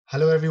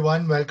Hello,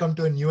 everyone. Welcome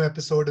to a new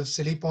episode of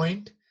Silly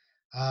Point.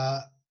 Uh,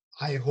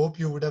 I hope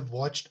you would have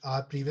watched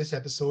our previous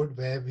episode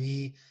where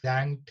we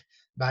ranked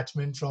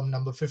batsmen from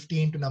number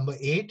 15 to number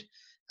 8.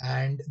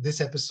 And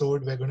this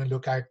episode, we're going to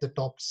look at the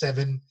top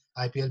 7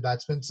 IPL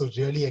batsmen. So,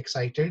 really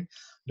excited.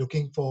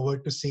 Looking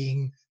forward to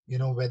seeing,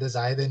 whether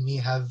Zayed and me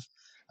have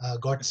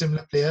got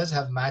similar players,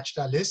 have matched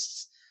our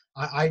lists.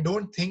 I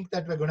don't think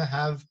that we're going to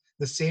have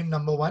the same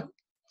number one,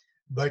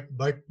 but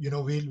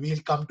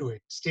we'll come to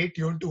it. Stay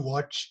tuned to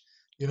watch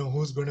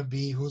who's going to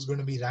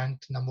be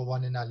ranked number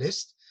one in our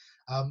list.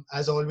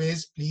 As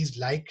always, please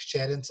like,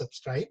 share, and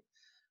subscribe.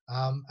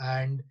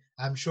 And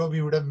I'm sure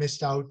we would have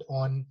missed out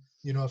on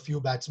a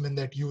few batsmen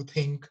that you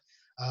think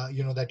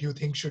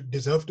should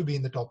deserve to be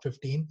in the top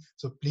 15.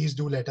 So please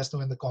do let us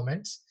know in the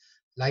comments.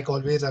 Like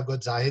always, I've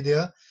got Zahid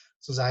here.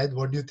 So Zahid,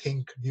 what do you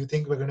think? Do you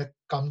think we're going to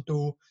come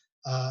to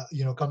a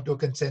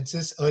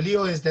consensus early,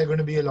 or is there going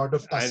to be a lot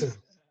of I tussle?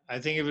 I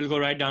think it will go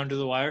right down to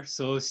the wire.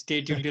 So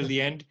stay tuned till the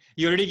end.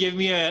 You already gave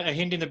me a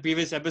hint in the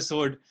previous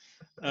episode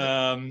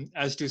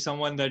as to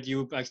someone that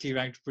you actually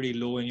ranked pretty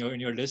low in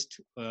your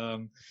list,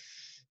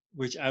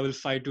 which I will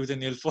fight tooth and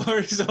nail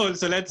for. So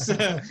let's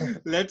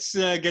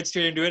get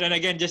straight into it. And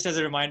again, just as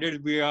a reminder,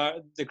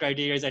 the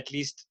criteria is at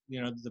least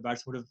the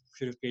batsman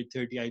should have played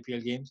 30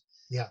 IPL games.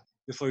 Yeah.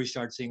 Before you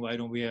start saying why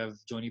don't we have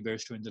Johnny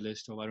Bairstow in the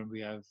list, or why don't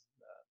we have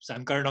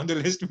Sam Curran on the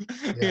list,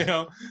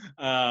 Yeah.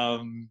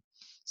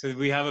 so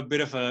we have a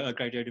bit of a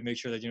criteria to make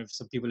sure that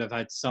some people have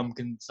had some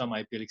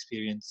IPL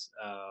experience,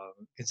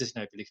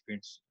 consistent IPL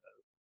experience.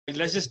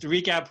 Let's just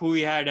recap who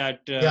we had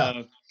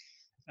Yeah.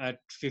 at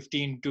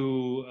 15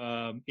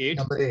 to 8.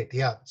 Number 8.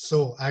 Yeah.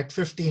 So at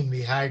 15,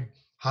 we had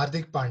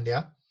Hardik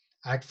Pandya.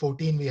 At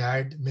 14, we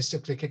had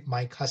Mr. Cricket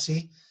Mike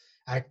Hussey.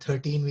 At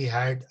 13, we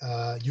had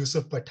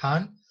Yusuf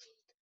Pathan.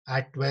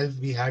 At 12,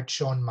 we had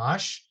Sean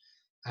Marsh.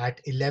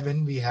 At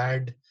 11, we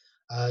had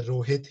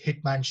Rohit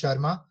Hitman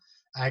Sharma.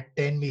 At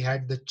 10, we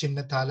had the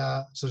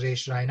Chinnathala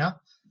Suresh Raina.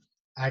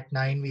 At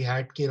 9, we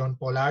had Kieron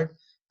Pollard.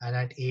 And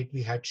at 8,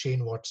 we had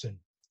Shane Watson,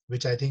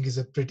 which I think is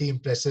a pretty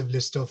impressive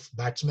list of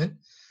batsmen.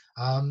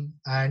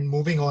 And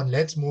moving on,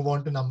 let's move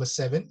on to number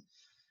 7.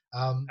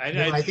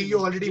 I think you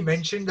already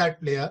mentioned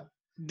that player.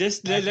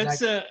 Just That, let's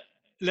that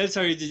let's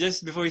sorry,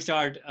 just before we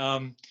start.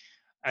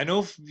 I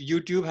know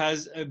YouTube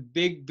has a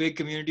big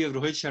community of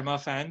Rohit Sharma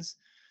fans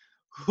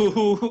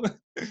who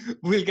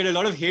will get a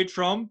lot of hate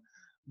from,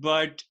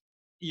 but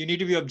you need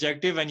to be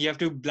objective and you have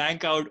to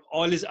blank out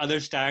all his other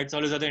stats,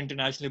 all his other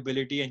international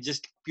ability, and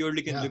just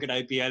purely can look at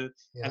IPL.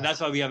 yeah. And that's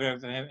why we have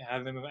him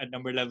at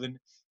number 11.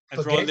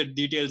 And for all Forget the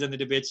details and the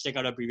debates, check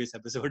out our previous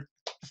episode.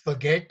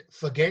 forget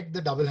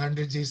the double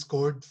hundreds he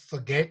scored.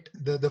 Forget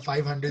the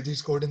 500s he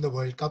scored in the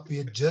World Cup. We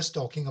are just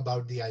talking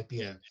about the IPL,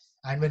 Yeah.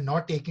 and we're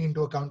not taking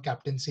into account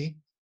captaincy.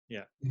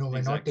 Yeah, We're not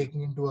exactly.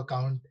 taking into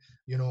account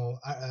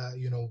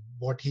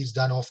what he's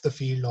done off the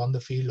field, on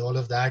the field, all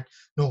of that.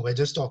 No, we're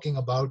just talking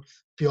about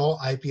pure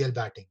IPL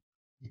batting.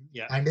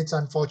 Yeah. And it's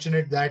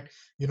unfortunate that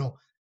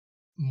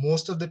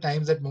most of the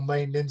times that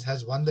Mumbai Indians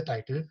has won the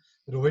title,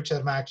 Rohit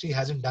Sharma actually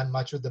hasn't done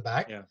much with the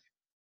bat. Yeah.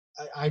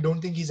 I don't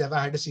think he's ever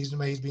had a season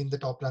where he's been the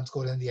top run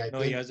scorer in the IPL.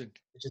 No, he hasn't.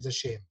 Which is a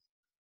shame.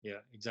 Yeah,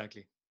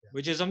 exactly. Yeah.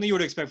 Which is something you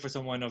would expect for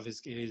someone of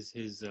his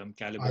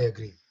caliber. I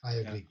agree.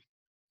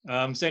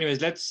 Yeah. So,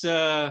 anyways, let's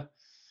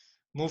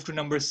move to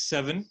number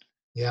 7.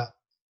 Yeah.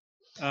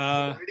 You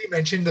already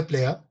mentioned the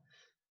player.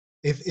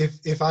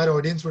 If our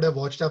audience would have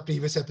watched our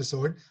previous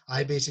episode,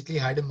 I basically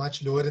had him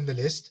much lower in the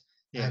list,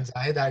 and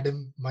Zahid had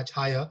him much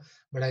higher.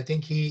 But I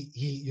think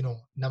he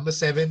number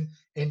 7,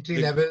 entry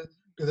level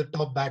to the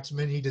top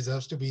batsman, he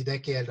deserves to be there.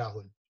 KL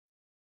Rahul.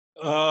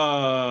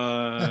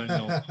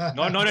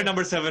 No, not at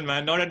number 7,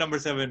 man. Not at number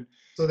 7.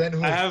 So then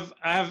who? I have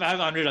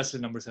Andre Russell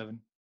number 7.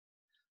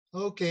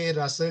 Okay,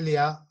 Russell.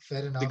 Yeah,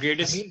 fair enough. The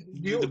greatest,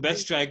 the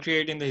best strike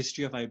rate in the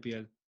history of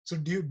IPL. So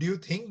do you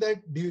think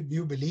that do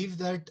you believe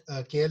that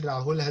KL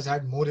Rahul has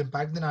had more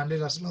impact than Andre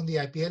Russell on the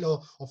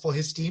IPL or for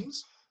his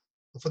teams,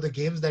 or for the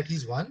games that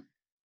he's won?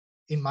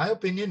 In my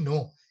opinion,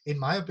 no. In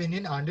my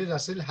opinion, Andre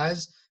Russell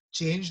has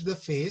changed the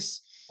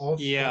face of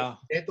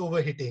death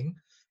over hitting.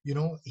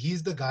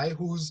 He's the guy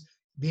who's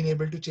been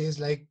able to chase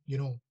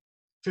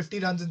 50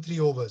 runs in 3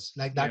 overs.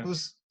 Like that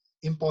was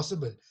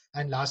impossible.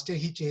 And last year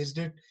he chased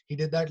it. He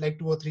did that like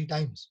 2 or 3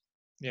 times.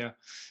 Yeah,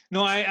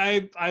 no,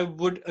 I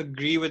would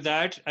agree with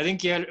that. I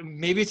think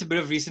maybe it's a bit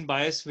of recent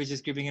bias which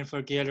is creeping in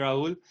for KL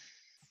Rahul.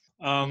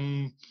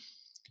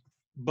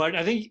 But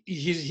I think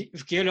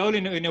KL Rahul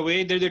in a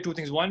way there are 2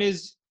 things. One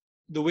is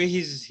the way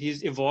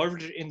he's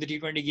evolved in the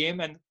T20 game,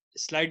 and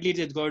slightly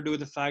it's got to do with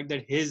the fact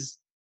that his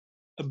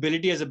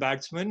ability as a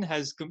batsman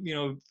has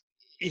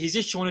he's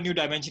just shown a new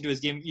dimension to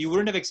his game. You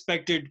wouldn't have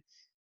expected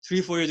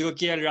 3-4 years ago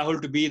KL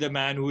Rahul to be the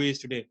man who he is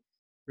today,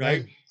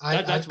 right?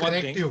 Well, that's one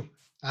thing.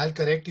 I'll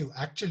correct you.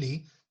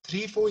 Actually,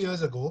 3-4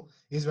 years ago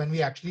is when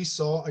we actually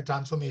saw a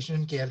transformation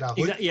in KL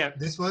Rahul. Yeah.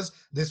 This was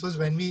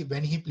when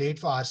he played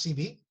for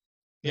RCB.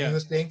 When he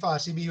was playing for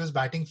RCB, he was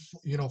batting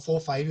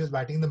 4-5. He was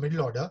batting in the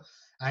middle order,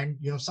 and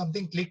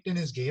something clicked in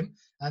his game,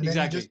 and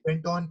then he just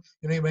went on.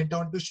 He went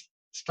on to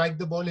strike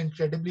the ball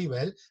incredibly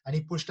well, and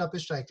he pushed up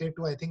his strike rate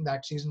to, I think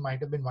that season might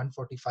have been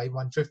 145,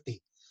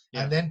 150.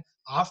 Yeah. And then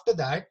after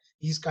that,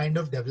 he's kind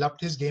of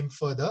developed his game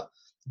further,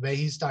 where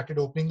he started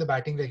opening the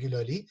batting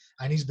regularly,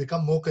 and he's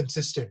become more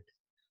consistent.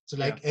 So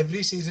Yeah. like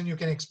every season you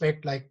can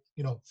expect, like,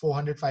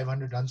 400,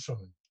 500 runs from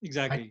him. And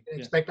Exactly.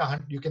 Yeah.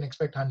 you can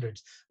expect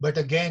hundreds. But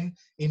again,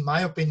 in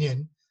my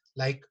opinion,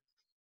 like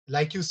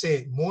you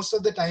say, most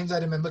of the times I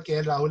remember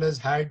KL Rahul has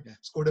had Yeah.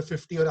 scored a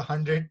 50 or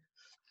 100.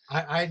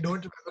 I don't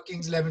remember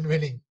Kings 11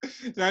 winning.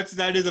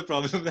 That is a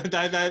problem.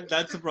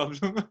 That's a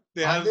problem.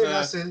 They have Andre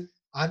Russell,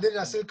 Andre yeah.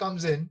 Russell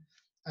comes in.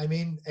 I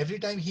mean, every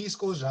time he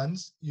scores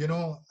runs,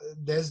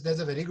 there's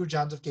a very good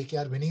chance of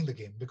KKR winning the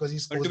game because he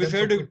But scores them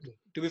so quickly.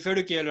 to be fair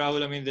to KL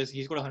Rahul, I mean,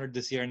 he scored 100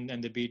 this year,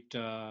 and they beat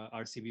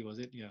RCB, was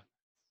it? Yeah. Yeah,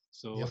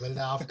 So well,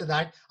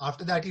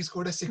 after that, he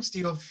scored a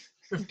 60 of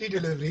 50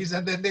 deliveries,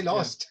 and then they yeah.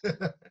 lost.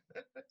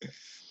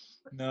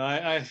 No,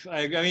 I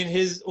mean,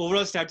 his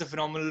overall stats are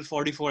phenomenal.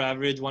 44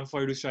 average,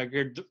 142 strike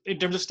rate. In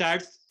terms of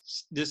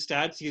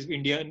stats, he's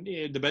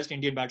the best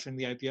Indian batsman in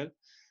the IPL.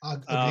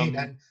 Agreed.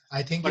 And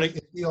I think But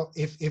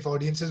if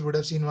audiences would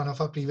have seen one of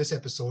our previous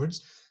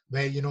episodes,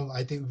 where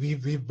I think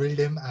we've billed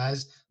him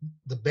as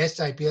the best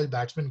IPL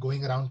batsman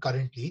going around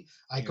currently.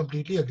 I yeah.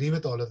 completely agree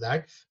with all of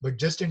that. But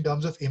just in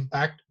terms of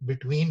impact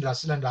between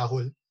Russell and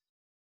Rahul,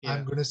 Yeah.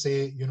 I'm going to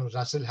say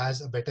Russell has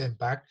a better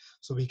impact.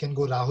 So we can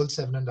go Rahul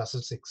 7 and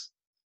Russell 6.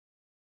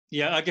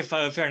 Yeah, okay,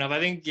 fair enough.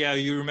 I think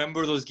you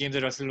remember those games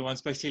that Russell won,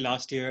 especially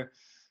last year,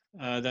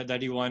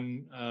 that he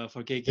won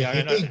for The KKR,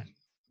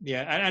 hitting.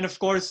 and of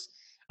course,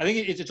 I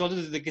think it's also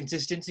the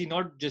consistency,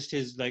 not just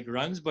his like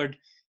runs, but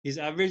he's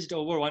averaged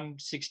over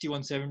 160,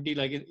 170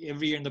 like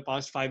every year in the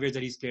past 5 years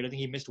that he's played. I think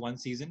he missed one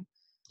season,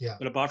 Yeah.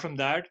 but apart from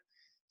that,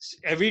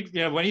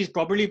 when he's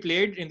properly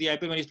played in the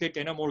IPL, when he's played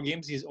 10 or more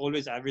games, he's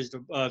always averaged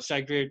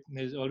strike rate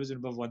is always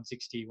above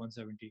 160,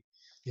 170.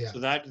 Yeah. So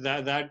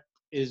that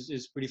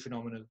is pretty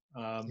phenomenal.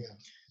 Yeah.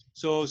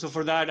 So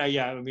for that,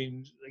 I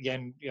mean,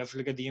 again, you have to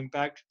look at the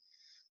impact,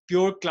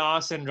 pure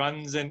class and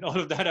runs and all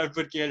of that. I would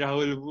put KL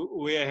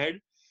Rahul way ahead.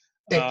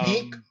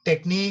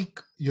 Technique,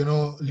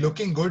 Yeah,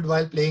 looking good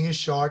while playing his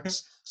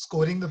shots,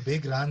 scoring the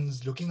big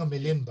runs, looking $1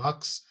 million,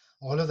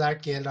 all of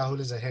that, KL Rahul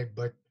is ahead.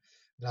 But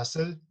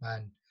Russell,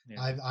 man,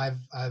 yeah,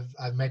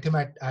 I've met him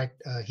at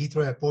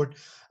Heathrow Airport,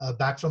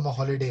 back from a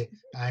holiday,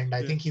 and I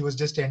yeah, think he was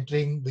just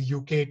entering the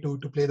UK to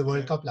play the World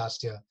yeah, Cup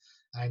last year.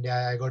 And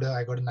yeah, I got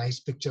a nice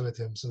picture with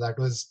him, so that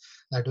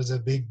was a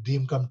big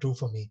dream come true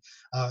for me.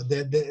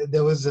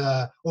 There was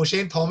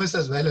O'Shane Thomas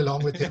as well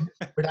along with him,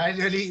 but I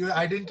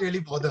didn't really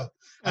bother.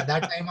 At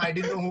that time, I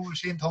didn't know who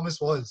Shane Thomas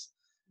was.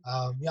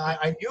 Yeah,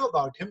 I knew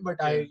about him, but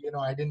yeah.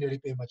 I didn't really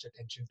pay much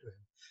attention to him.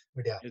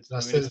 But yeah, I mean,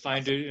 Russell, it's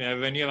fine to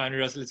when you have Andrew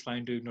Russell, it's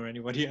fine to ignore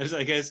anybody else,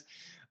 I guess.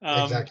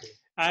 Um, exactly.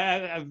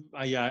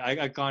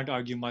 I can't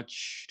argue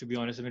much, to be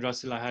honest. I mean,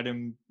 Russell, I had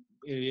him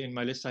in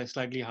my list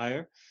slightly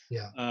higher.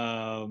 Yeah,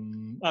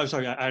 Oh,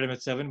 sorry, I had him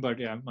at 7, but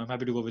yeah, I'm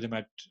happy to go with him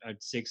at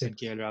 6 and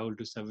 6. KL Rahul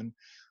to 7,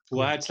 who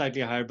I Cool. had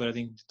slightly higher, but I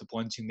think the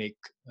points you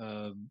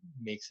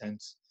make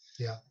sense.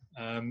 Yeah.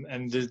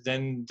 And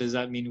then does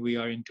that mean we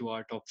are into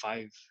our top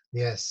 5?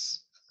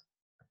 Yes.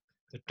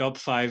 The top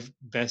 5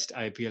 best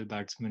IPL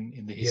batsmen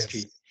in the Yes.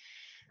 history.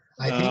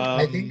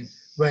 I think. Um,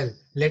 Well,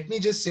 let me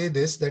just say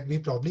this: that we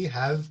probably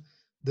have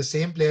the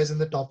same players in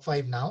the top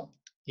 5 now.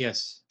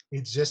 yes,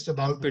 It's just I'm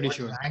about pretty what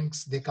sure.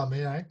 ranks they come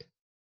in at.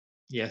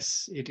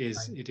 Yes, it is.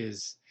 Fine. It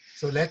is.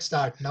 So let's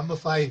start. Number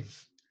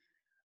 5.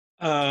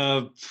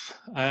 Uh,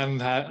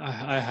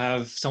 I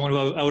have someone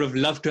who I would have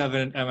loved to have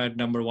at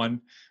number 1,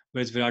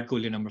 but it's Virat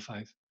Kohli number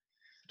 5.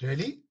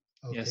 Really?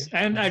 Yes, Okay.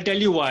 and I'll tell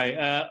you why.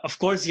 Of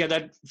course, he had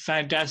that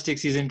fantastic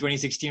season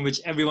 2016, which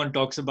everyone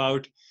talks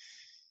about.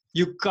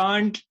 You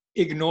can't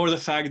ignore the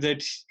fact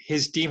that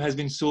his team has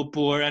been so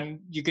poor, and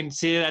you can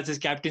say that's his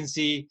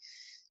captaincy.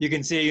 You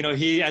can say,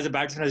 he as a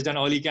batsman has done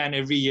all he can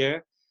every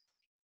year.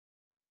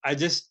 I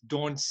just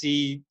don't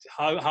see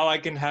how I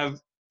can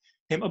have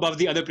him above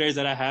the other players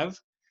that I have,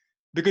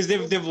 because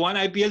they've won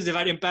IPLs, they've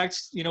had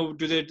impacts, to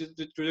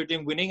their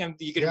team winning, and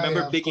you can Yeah, remember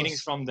yeah, of big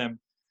innings course. from them.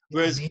 Yeah,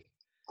 I Whereas mean,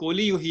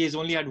 Kohli, he has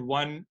only had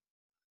one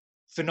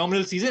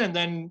phenomenal season, and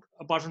then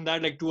apart from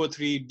that, like 2 or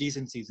 3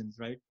 decent seasons,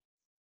 right?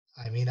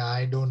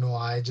 I don't know.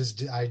 I just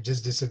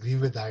disagree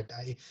with that.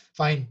 I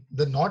Fine.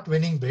 The not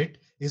winning bit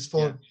is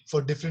Yeah,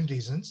 for different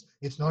reasons.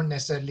 It's not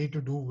necessarily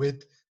to do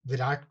with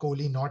Virat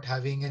Kohli not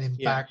having an yeah,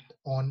 impact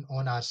on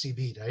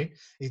RCB, right?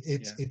 It,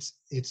 it's yeah, it's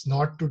it's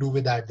not to do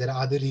with that. There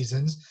are other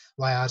reasons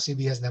why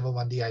RCB has never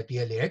won the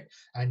IPL yet,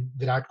 and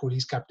Virat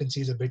Kohli's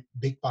captaincy is a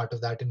big part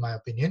of that, in my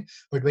opinion.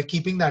 But we're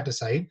keeping that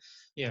aside.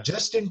 yeah,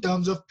 Just in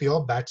terms of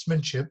pure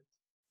batsmanship,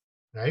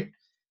 right?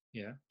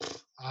 yeah,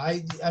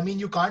 I mean,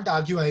 you can't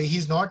argue.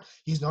 He's not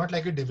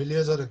like a De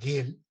Villiers or a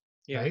Gale,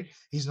 yeah, right?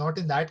 He's not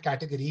in that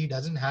category. He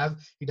doesn't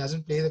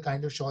play the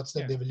kind of shots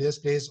that yeah, De Villiers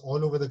plays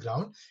all over the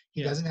ground.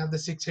 He yeah, doesn't have the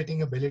six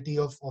hitting ability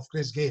of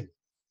Chris Gale,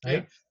 yeah,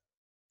 right?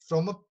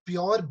 From a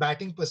pure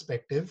batting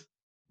perspective,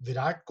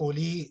 Virat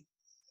Kohli,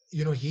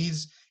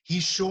 he's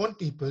shown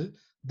people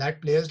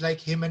that players like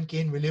him and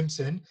Kane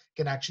Williamson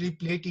can actually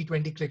play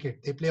T20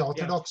 cricket. They play Yeah.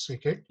 orthodox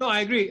cricket. No, I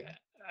agree.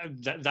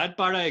 That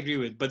part I agree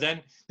with. But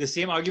then the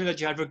same argument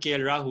that you had for KL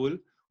Rahul,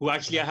 who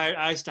actually Yeah.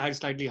 I had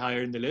slightly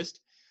higher in the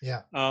list.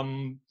 Yeah.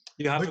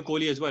 You have for But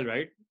Kohli as well,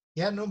 right?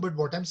 yeah, no, but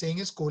what I'm saying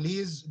is Kohli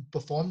is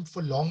performed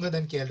for longer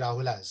than KL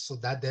Rahul has. So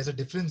that there's a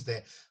difference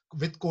there.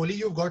 With Kohli,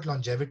 you've got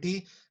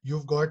longevity,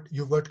 you've got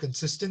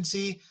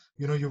consistency,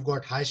 you've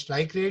got high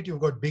strike rate,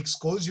 you've got big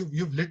scores,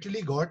 you've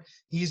literally got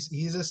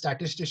he's a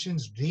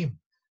statistician's dream.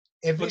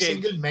 Every Okay.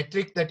 single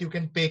metric that you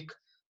can pick,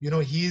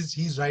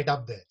 he's right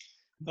up there.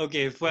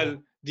 Okay. Well,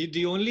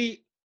 the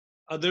only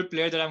other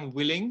player that I'm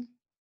willing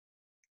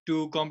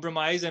to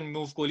compromise and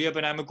move Kohli up,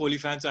 and I'm a Kohli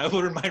fan, so I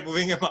wouldn't mind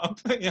moving him up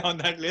on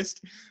that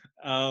list,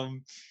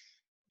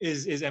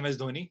 is MS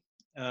Dhoni.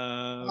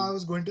 I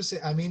was going to say,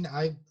 I mean,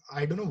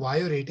 I don't know why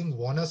you're rating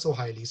Warner so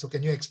highly. So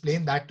can you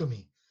explain that to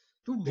me?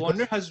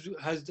 Warner Because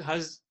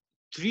has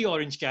 3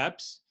 orange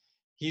caps.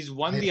 He's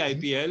won I the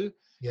agree. IPL.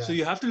 Yeah. So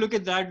you have to look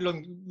at that.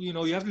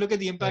 You have to look at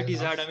the impact he's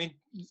had. I mean,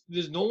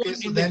 there's no one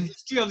in the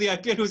history of the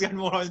IPL who's got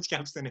more orange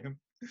caps than him.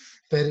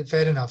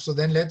 Fair enough. So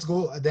then let's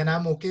go. Then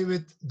I'm okay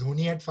with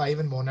Dhoni at 5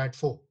 and Warner at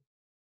 4.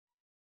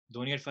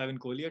 Dhoni at 5 and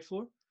Kohli at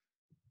 4.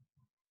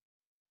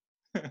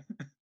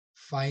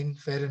 Fine,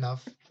 fair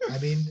enough. I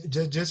mean,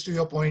 just to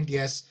your point,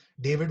 yes,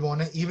 David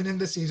Warner. Even in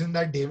the season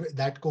that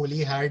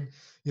Kohli had,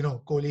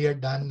 Kohli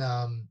had done.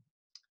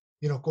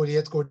 Kohli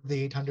had scored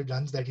the 800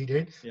 runs that he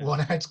did. Yeah.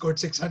 Warner had scored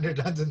 600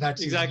 runs in that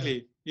season.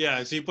 Exactly.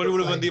 Yeah. So he probably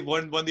would have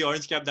won the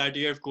orange cap that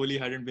year if Kohli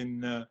hadn't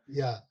been.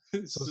 Yeah.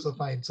 So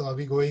fine. So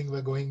we're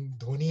going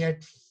Dhoni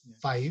at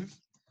 5,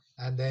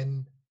 and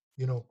then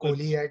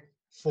Kohli at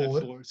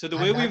 4. So the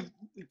way we've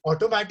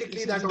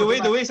automatically that the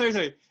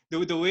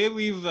way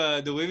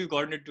we've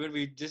gotten into it,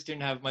 we just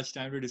didn't have much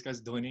time to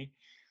discuss Dhoni.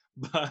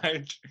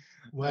 But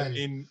well, I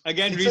mean,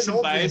 again,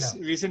 recent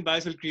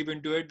bias will creep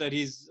into it that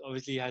he's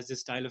obviously has this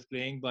style of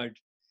playing, but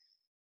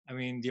I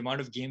mean, the amount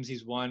of games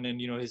he's won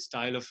and his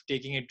style of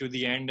taking it to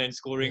the end and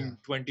scoring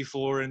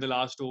 24 in the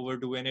last over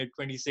to win it,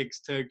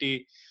 26,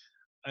 30.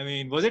 I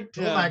mean, was it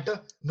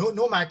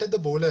no matter the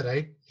bowler,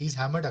 right? He's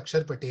hammered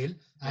Akshar Patel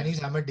and he's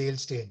hammered Dale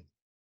Steyn.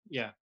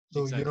 Yeah.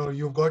 So exactly.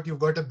 you've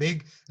got a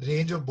big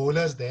range of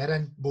bowlers there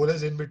and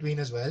bowlers in between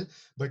as well.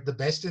 But the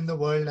best in the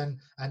world and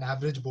an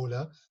average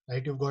bowler,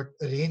 right? You've got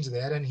a range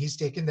there, and he's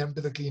taken them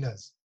to the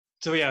cleaners.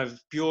 So yeah,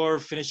 pure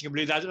finishing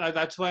ability.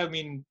 That's why I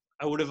mean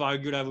I would have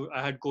argued I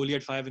had Kohli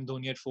at 5 and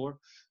Dhoni at 4,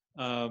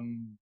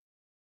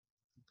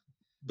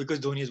 because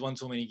Dhoni has won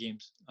so many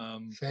games.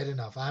 Fair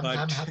enough.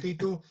 I'm happy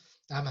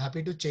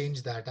to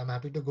change that. I'm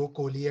happy to go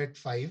Kohli at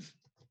 5.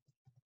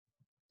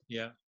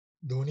 Yeah.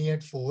 Dhoni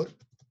at 4.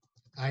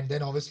 And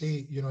then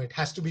obviously, it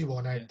has to be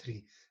Warner at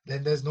 3.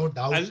 Then there's no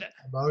doubt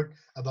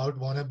about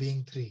Warner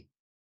being 3.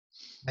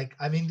 Like,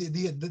 I mean,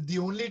 the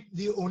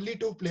only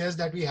 2 players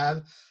that we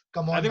have.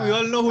 Come on. I think we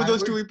all know who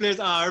those 2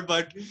 players are,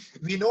 but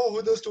we know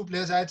who those 2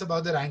 players are. It's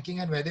about the ranking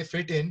and where they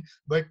fit in,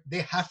 but they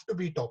have to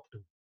be top 2.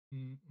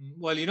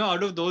 Well,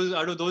 out of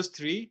those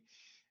 3,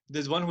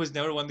 there's one who's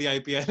never won the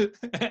IPL,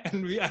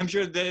 and I'm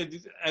sure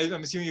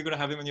I'm assuming you're going to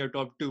have him in your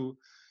top 2,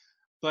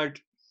 but.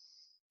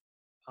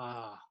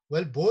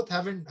 Well, both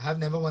have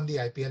never won the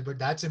IPL, but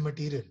that's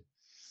immaterial.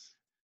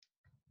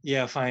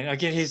 Yeah, fine.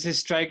 Again, his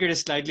strike rate is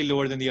slightly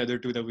lower than the other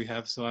 2 that we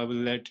have, so I will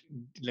let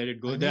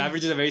it go. The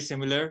averages are very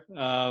similar.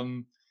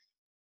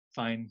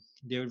 Fine.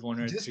 David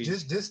Warner at 3.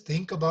 Just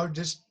think about,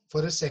 just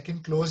for a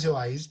second, close your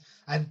eyes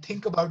and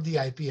think about the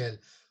IPL.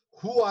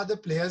 Who are the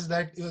players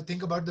that you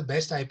think about, the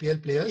best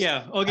IPL players?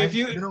 Yeah. Okay.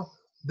 And,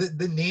 if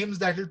the names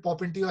that will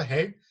pop into your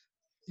head,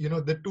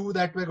 the 2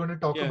 that we're going to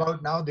talk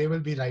about now, they will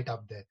be right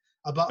up there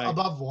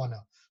above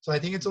Warner. So I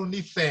think it's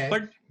only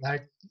fair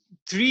that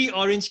 3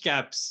 orange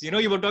caps.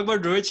 You were talking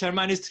about Rohit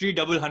Sharma and his 3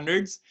 double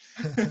hundreds,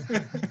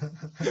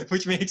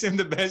 which makes him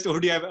the best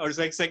ODI or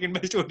second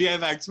best ODI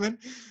batsman.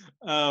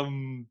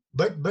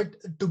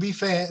 But to be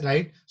fair,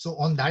 right? So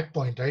on that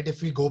point, right?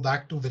 If we go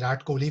back to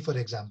Virat Kohli, for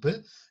example,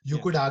 you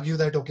could argue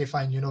that okay,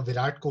 fine.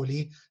 Virat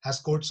Kohli has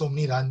scored so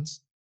many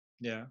runs.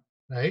 Yeah.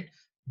 Right.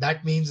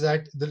 That means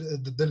that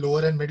the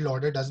lower and middle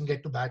order doesn't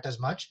get to bat as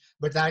much,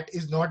 but that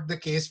is not the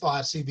case for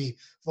RCB.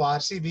 For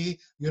RCB,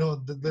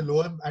 the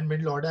lower and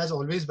middle order has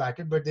always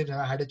batted, but they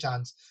never had a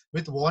chance.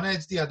 With Warner,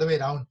 it's the other way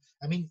around.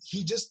 I mean,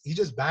 he just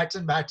bats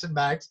and bats and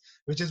bats,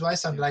 which is why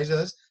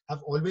Sunrisers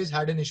have always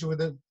had an issue with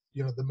the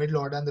middle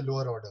order and the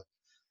lower order.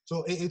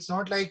 So it's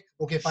not like,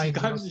 okay, fine.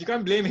 You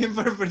can't blame him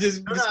for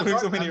just scoring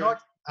so many.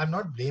 I'm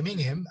not blaming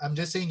him. I'm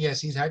just saying, yes,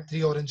 he's had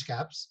 3 orange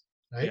caps,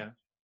 right? Yeah.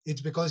 It's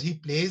because he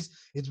plays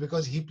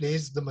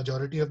the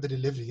majority of the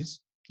deliveries.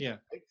 Yeah,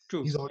 right?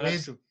 True. He's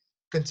always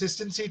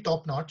consistency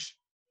top notch,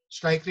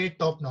 strike rate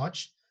top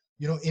notch,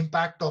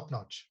 impact top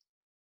notch.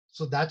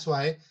 So that's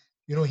why,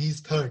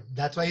 he's 3rd.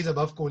 That's why he's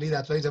above Kohli.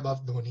 That's why he's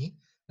above Dhoni,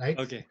 right?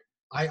 Okay.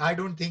 I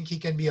don't think he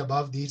can be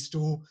above these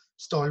 2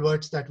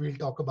 stalwarts that we'll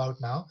talk about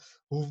now,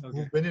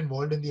 who've been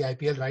involved in the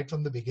IPL right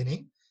from the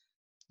beginning.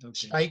 Okay.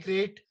 Strike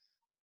rate,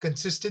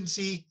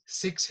 consistency,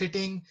 6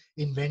 hitting,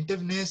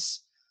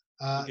 inventiveness,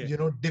 Okay.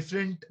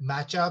 Different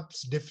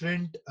matchups,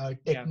 different Yeah.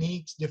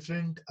 techniques,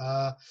 different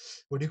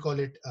what do you call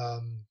it,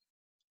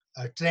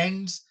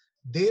 trends.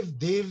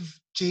 They've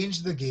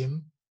changed the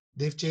game.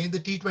 They've changed the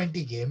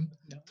T20 game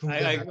No, through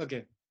their match.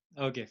 okay.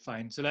 Okay,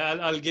 fine. So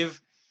I'll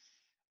give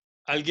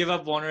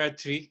up Warner at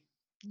 3.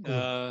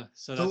 Cool.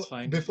 So that's So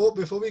fine.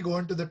 before we go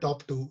into the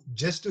top two,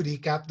 just to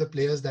recap the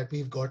players that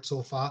we've got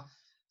so far,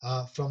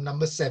 from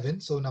number 7.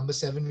 So number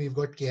 7 we've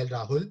got KL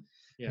Rahul.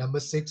 Yeah.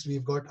 Number 6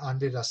 we've got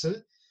Andre Russell.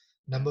 Yeah.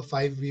 Number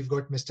 5 we've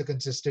got Mr.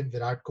 Consistent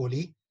Virat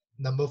Kohli.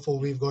 Number 4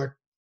 Yeah. we've got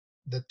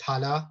the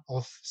Thala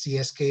of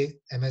CSK,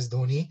 MS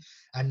Dhoni,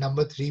 and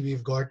number 3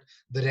 we've got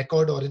the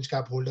record orange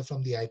cap holder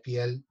from the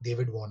IPL,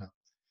 David Warner.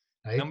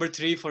 Right? Number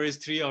 3 for his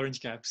 3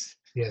 orange caps.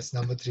 Yes,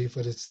 number 3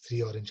 for its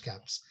 3 orange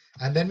caps.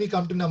 And then we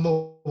come to number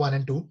 1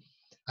 and 2.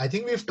 I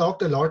think we've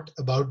talked a lot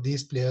about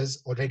these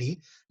players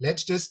already.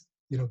 Let's just,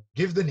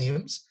 give the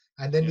names,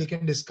 and then Yeah. we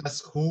can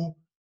discuss who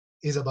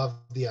is above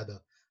the other.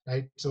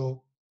 Right?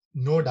 So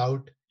no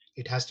doubt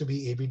it has to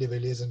be AB de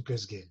Villiers and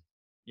Chris Gayle.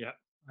 Yeah,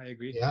 I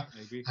agree. Yeah.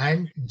 I agree.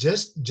 And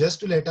just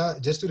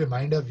to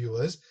remind our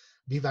viewers,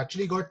 we've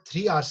actually got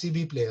 3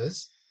 RCB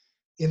players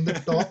in the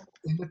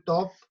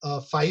top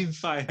 5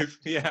 5.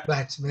 Yeah.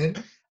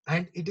 batsmen,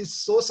 and it is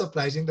so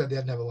surprising that they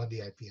have never won the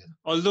IPL.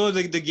 Although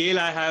the Gale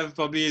I have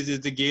probably is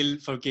the Gale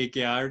for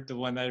KKR, the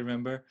one I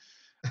remember.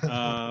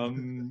 I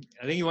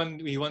think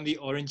he won the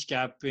orange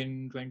cap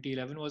in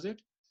 2011, was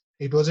it?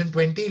 It was in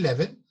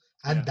 2011,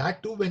 and Yeah.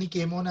 that too when he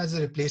came on as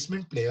a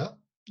replacement player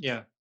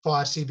Yeah. for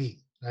RCB,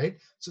 right?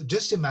 So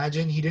just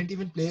imagine he didn't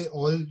even play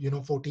all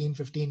 14,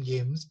 15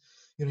 games.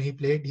 He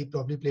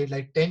probably played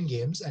like 10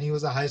 games, and he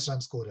was the highest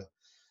run scorer.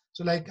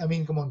 So I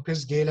mean, come on,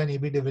 Chris Gayle and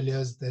AB de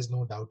Villiers, there's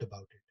no doubt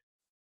about it.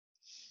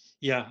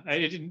 Yeah,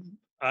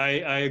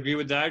 I agree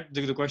with that.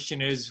 The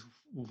question is,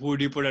 who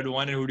do you put at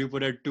 1 and who do you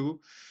put at 2?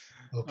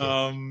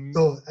 Okay.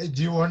 So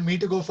do you want me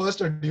to go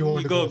first, or do you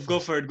want to go first? Go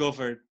for it. Go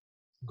for it.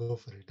 Go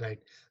for it, right?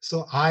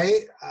 So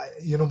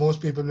most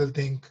people will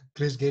think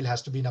Chris Gayle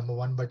has to be number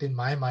 1, but in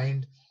my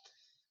mind,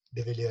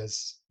 de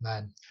Villiers,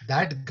 man,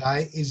 that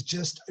guy is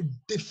just a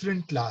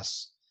different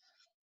class.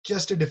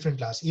 Just a different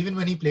class. Even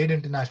when he played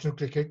international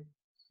cricket,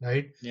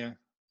 right? Yeah.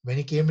 When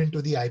he came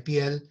into the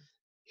IPL,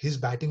 his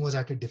batting was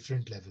at a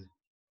different level.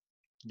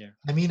 Yeah.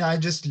 I mean, I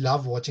just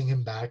love watching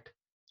him bat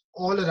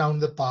all around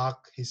the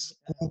park. His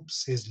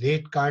scoops, his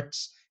late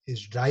cuts,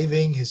 his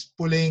driving, his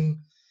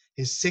pulling,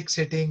 his 6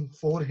 hitting,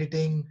 4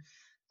 hitting,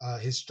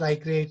 his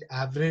strike rate,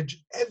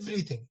 average,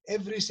 everything,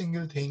 every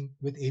single thing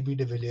with AB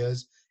de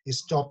Villiers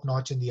is top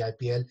notch in the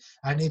IPL.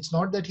 And it's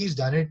not that he's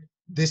done it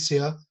this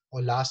year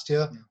or last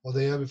year or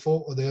the year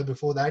before or the year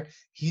before that.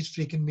 He's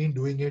freaking been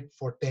doing it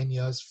for 10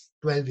 years,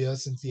 12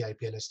 years since the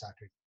IPL has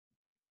started.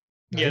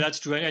 Right? Yeah, that's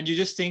true. And you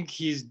just think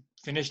he's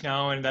finished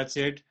now and that's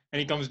it. And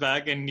he comes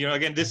back and,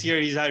 again, this year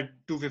he's had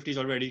 250s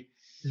already.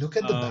 Look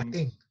at the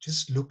batting.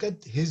 Just look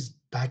at his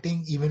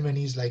batting even when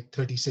he's like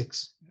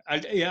 36. I'll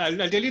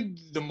tell you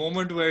the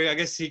moment where I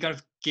guess he kind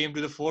of came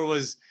to the fore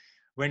was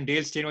when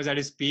Dale Steyn was at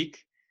his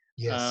peak.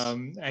 Yes.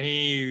 And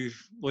he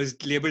was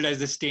labeled as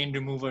the stain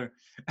remover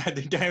at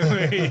the time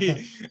where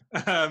he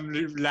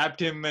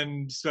lapped him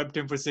and swept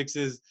him for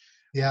 6s.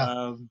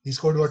 Yeah. He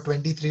scored about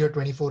 23 or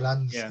 24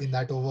 runs in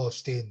that over of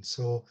Steyn.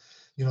 So,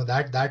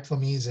 that for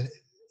me is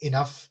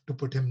enough to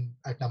put him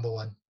at number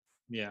 1.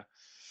 Yeah.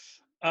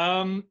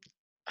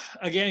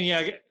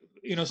 Again,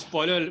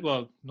 spoiler.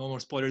 Well, no more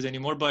spoilers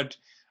anymore. But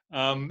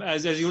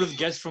as you would have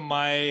guessed from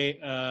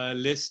my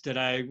list that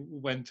I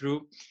went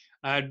through,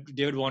 I had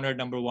David Warner at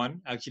number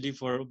 1, actually,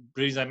 for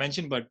reasons I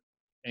mentioned. But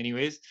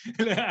anyways,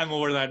 I'm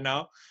over that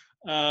now.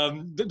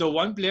 The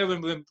one player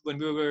when we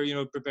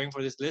were preparing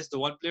for this list, the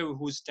one player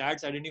whose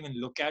stats I didn't even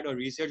look at or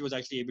research was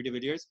actually AB de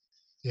Villiers.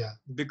 Yeah.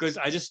 Because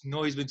I just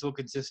know he's been so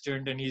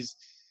consistent, and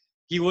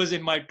he was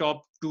in my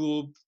top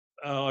 2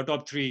 or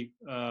top 3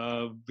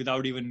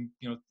 without even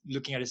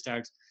looking at his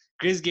stats.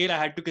 Chris Gayle I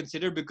had to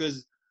consider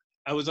because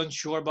I was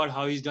unsure about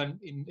how he's done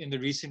in the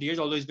recent years,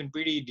 although he's been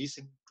pretty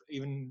decent.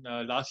 Even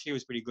last year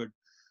was pretty good.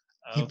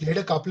 He played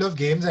a couple of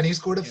games and he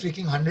scored a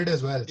freaking 100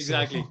 as well.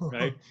 Exactly, so.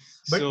 Right.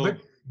 But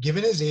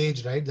given his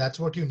age, right, that's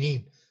what you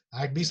need.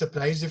 I'd be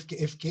surprised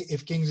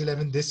if Kings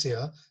 11 this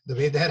year, the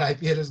way their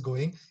IPL is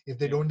going, if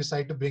they don't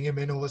decide to bring him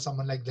in over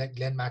someone like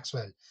Glenn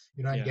Maxwell,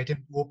 and get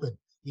him open,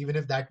 even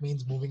if that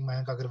means moving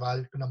Mayank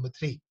Agarwal to number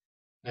 3,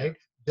 right?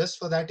 Just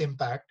for that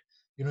impact.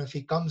 If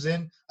he comes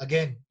in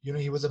again,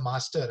 he was a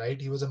master,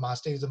 right? He was a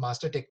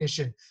master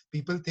technician.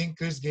 People think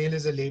Chris Gayle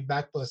is a laid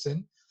back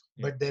person,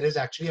 but there is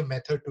actually a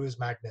method to his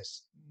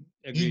madness.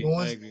 Agreed, he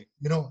knows, I agree.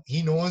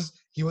 He knows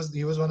he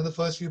was one of the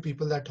first few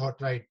people that thought,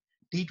 right,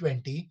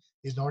 T20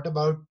 is not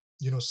about,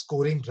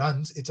 scoring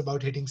runs. It's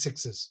about hitting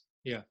 6s.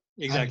 Yeah,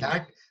 exactly.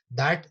 And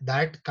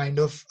that kind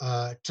of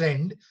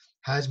trend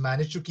has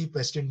managed to keep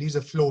West Indies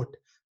afloat.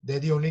 They're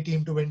the only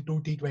team to win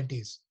 2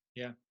 T20s.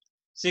 Yeah.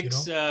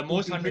 6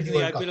 most hundreds in the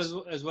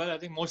IPL as well. I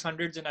think most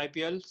hundreds in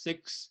IPL,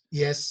 6.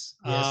 Yes.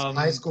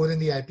 Highest score in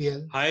the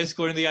IPL. Highest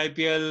score in the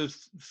IPL.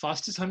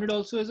 Fastest 100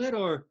 also, is it?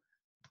 Or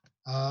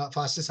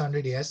fastest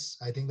 100, yes.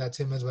 I think that's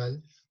him as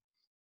well.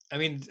 I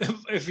mean,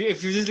 if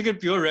you just look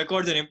at pure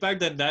records and impact,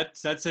 then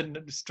that's a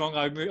strong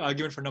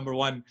argument for number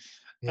one.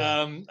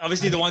 Yeah.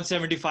 Obviously, I the mean,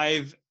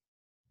 175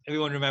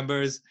 everyone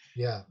remembers.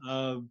 yeah,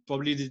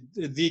 Probably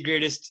the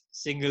greatest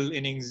single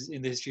innings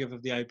in the history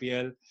of the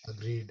IPL.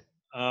 agreed.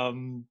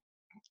 Um,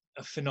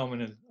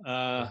 Phenomenal.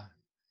 Yeah.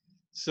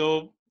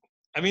 So,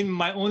 I mean,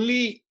 my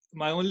only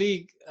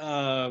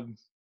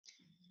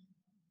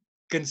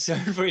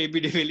concern for AB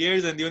de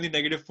Villiers, and the only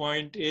negative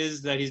point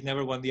is that he's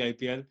never won the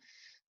IPL.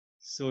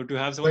 So to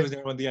have someone But who's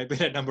never won the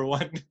IPL at number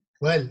one,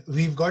 well,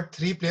 we've got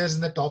three players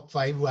in the top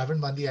five who haven't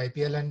won the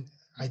IPL, and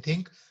I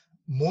think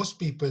most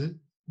people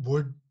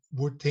would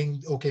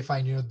think, okay,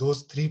 fine,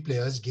 those three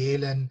players,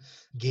 Gale,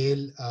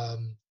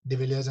 De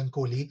Villiers, and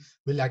Kohli,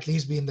 will at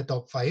least be in the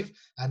top five,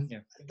 and yeah,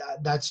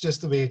 that's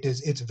just the way it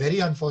is. It's very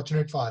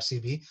unfortunate for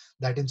RCB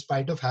that in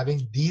spite of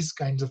having these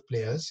kinds of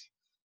players,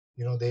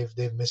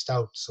 they've missed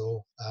out.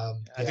 So I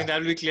think yeah,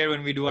 that'll be clear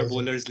when we do our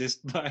surprising. bowlers list.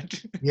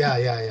 But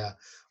Yeah.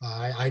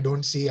 I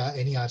don't see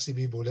any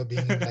RCB bowler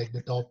being in like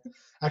the top.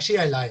 Actually,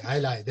 I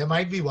lie. There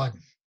might be one.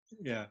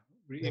 yeah,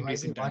 There in might be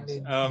recent one times.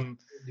 in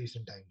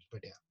recent times,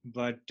 but yeah.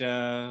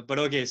 But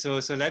okay, so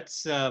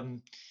let's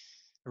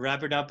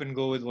wrap it up and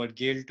go with what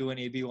Gale 2 and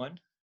AB 1.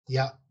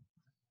 Yeah.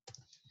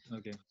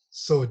 Okay,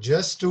 So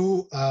just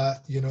to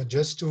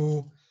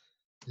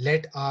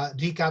let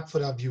recap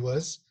for our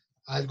viewers,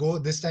 I'll go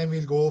this time.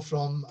 We'll go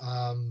from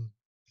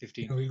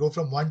 15. we'll go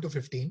from 1 to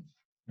 15,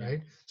 Yeah.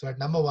 right? So at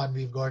number 1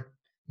 we've got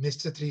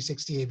Mr.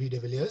 360 AB de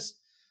Villiers.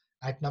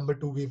 At number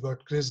 2 we've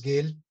got Chris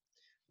Gale.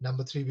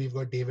 Number 3 we've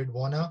got David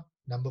Warner.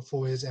 Number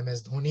 4 is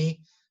MS Dhoni.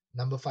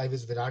 Number 5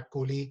 is Virat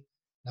Kohli.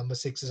 Number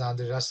 6 is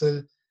Andre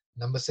Russell.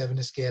 Number 7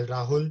 is KL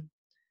Rahul.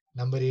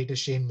 Number 8 is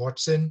Shane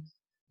Watson.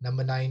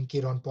 Number 9,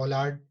 Kieron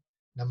Pollard.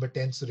 Number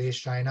 10,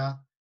 Suresh Raina.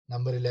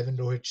 Number 11,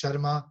 Rohit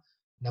Sharma.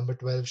 Number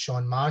 12,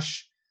 Sean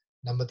Marsh.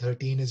 Number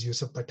 13 is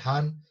Yusuf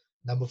Pathan.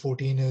 Number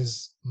 14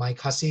 is Mike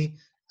Hussey.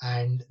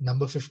 And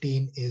number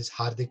 15 is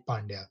Hardik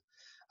Pandya.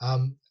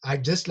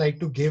 I'd just like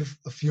to give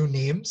a few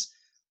names.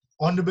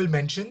 Honorable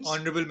mentions.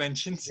 Honorable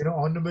mentions.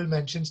 Honorable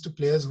mentions to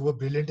players who were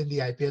brilliant in the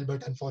IPL,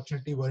 but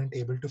unfortunately weren't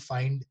able to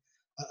find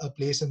a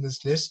place in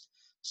this list.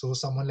 So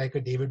someone like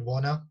a David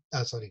Warner,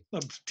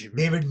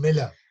 David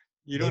Miller.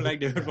 You don't like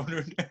David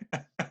Warner?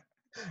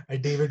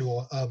 David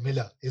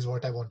Miller is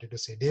what I wanted to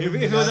say.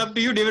 David If it was up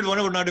to you, David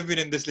Warner would not have been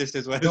in this list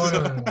as well.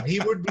 No. He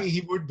would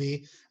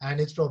be, and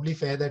it's probably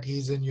fair that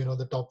he's in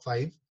the top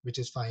 5, which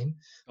is fine.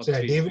 Top so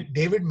yeah, 3.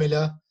 David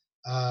Miller,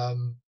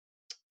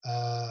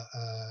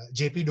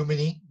 JP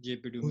Duminy,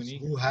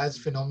 who has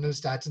phenomenal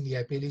stats in the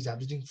IPL. He's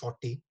averaging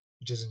 40,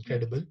 which is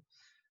incredible.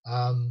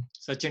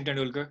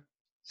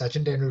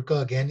 Sachin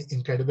Tendulkar, again,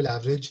 incredible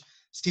average.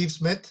 Steve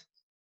Smith,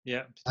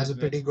 has a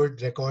pretty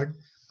good record.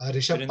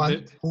 Rishabh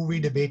Pant, who we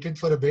debated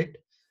for a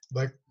bit,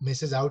 but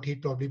misses out.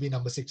 He'd probably be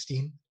number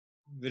 16.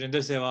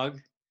 Virender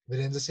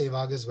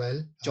Sehwag as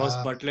well. Joss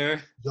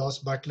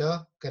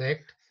Butler,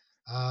 correct.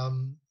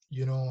 Sanju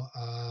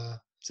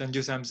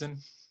Samson.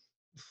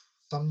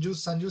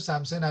 Sanju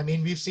Samson. I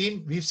mean, we've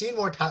seen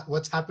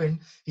what's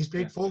happened. He's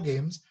played 4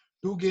 games,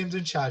 2 games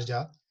in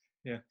Sharjah.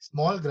 Yeah.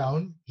 Small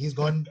ground. He's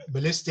gone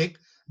ballistic.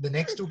 The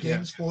next 2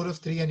 games, 4 of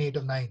 3 and 8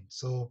 of 9.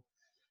 So,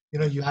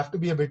 you have to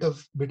be a bit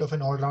of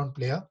an all-round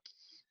player.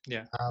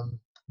 Yeah.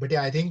 But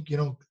yeah, I think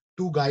 2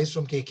 guys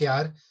from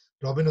KKR,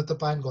 Robin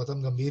Uthappa and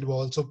Gautam Gambhir, were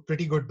also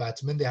pretty good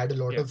batsmen. They had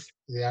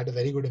they had a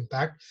very good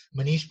impact.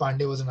 Manish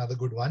Pandey was another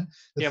good one.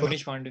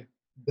 Manish Pandey,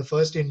 the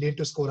first Indian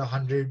to score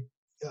 100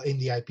 in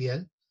the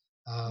IPL.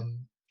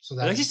 So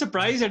that's I'm actually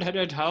surprised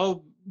at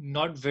how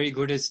not very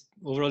good his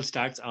overall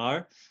stats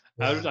are.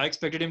 Yeah. I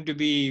expected him to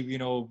be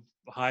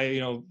high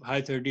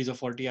 30s or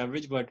 40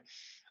 average, but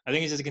I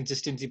think it's just a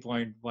consistency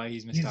point why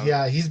he's missed out.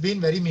 Yeah, he's been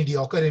very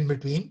mediocre in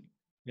between.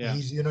 Yeah.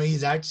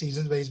 He's had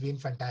seasons where he's been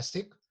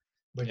fantastic,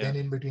 but then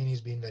in between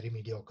he's been very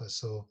mediocre.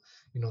 So,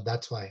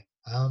 that's why.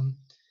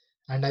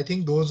 And I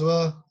think those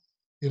were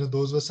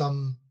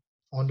some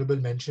honorable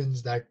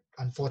mentions that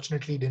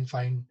unfortunately didn't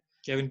find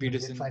Kevin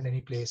Pietersen. Didn't find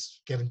any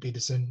place. Kevin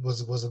Pietersen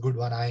was a good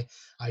one. I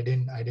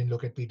didn't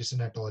look at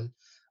Pietersen at all.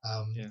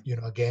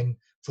 Again,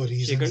 for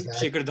reasons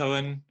Shikhar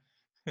Dhawan.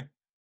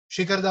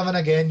 Shikhar Dhawan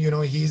again,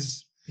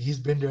 he's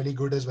been really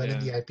good as well in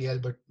the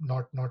IPL, but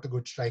not a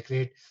good strike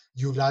rate.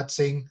 Yuvraj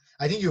Singh.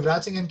 I think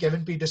Yuvraj Singh and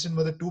Kevin Pietersen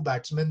were the 2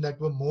 batsmen that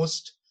were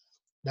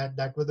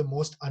that were the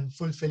most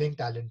unfulfilling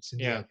talents in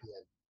the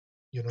IPL.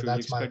 True,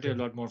 that's my expected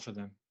a lot more for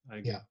them. I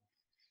agree. Yeah.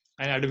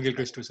 And Adam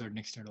Gilchrist to a certain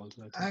extent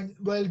also. And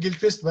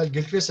Gilchrist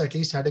at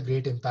least had a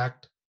great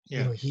impact.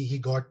 Yeah. He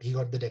got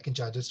the Deccan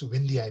Chargers to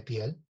win the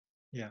IPL.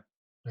 Yeah.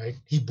 Right.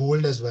 He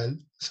bowled as well,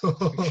 so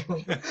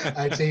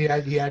I'd say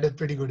he had a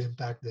pretty good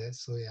impact there.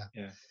 So yeah.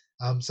 Yeah.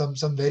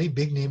 Some very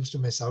big names to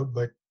miss out,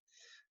 but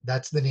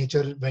that's the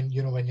nature when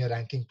you're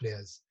ranking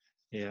players.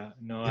 Yeah.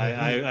 No,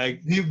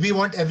 we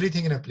want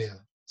everything in a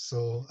player.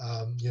 So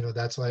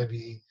that's why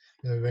we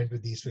went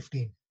with these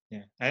 15.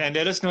 Yeah, and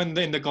let us know in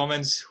the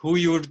comments who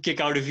you would kick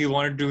out if you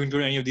wanted to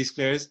include any of these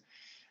players.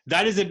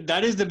 That is it.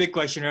 That is the big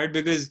question, right?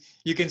 Because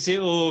you can say,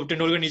 oh,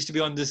 Tendulkar needs to be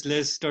on this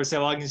list or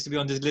Sehwag needs to be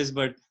on this list,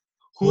 but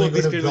who are you of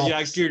these going to players would you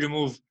drop? actually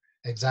remove?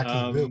 Exactly.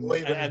 Who are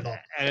you going to And drop?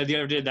 at the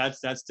end of the day,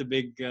 that's the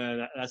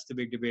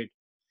big debate.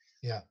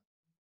 Yeah.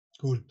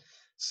 Cool.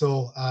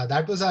 So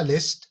that was our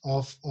list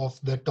of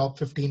the top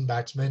 15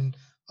 batsmen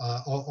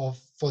of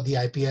for the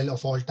IPL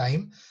of all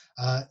time.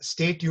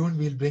 Stay tuned.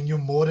 We'll bring you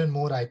more and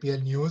more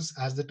IPL news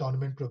as the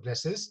tournament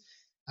progresses.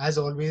 As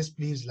always,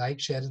 please like,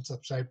 share, and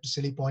subscribe to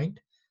Silly Point.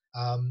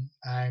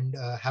 And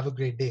have a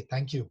great day.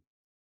 Thank you.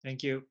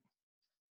 Thank you.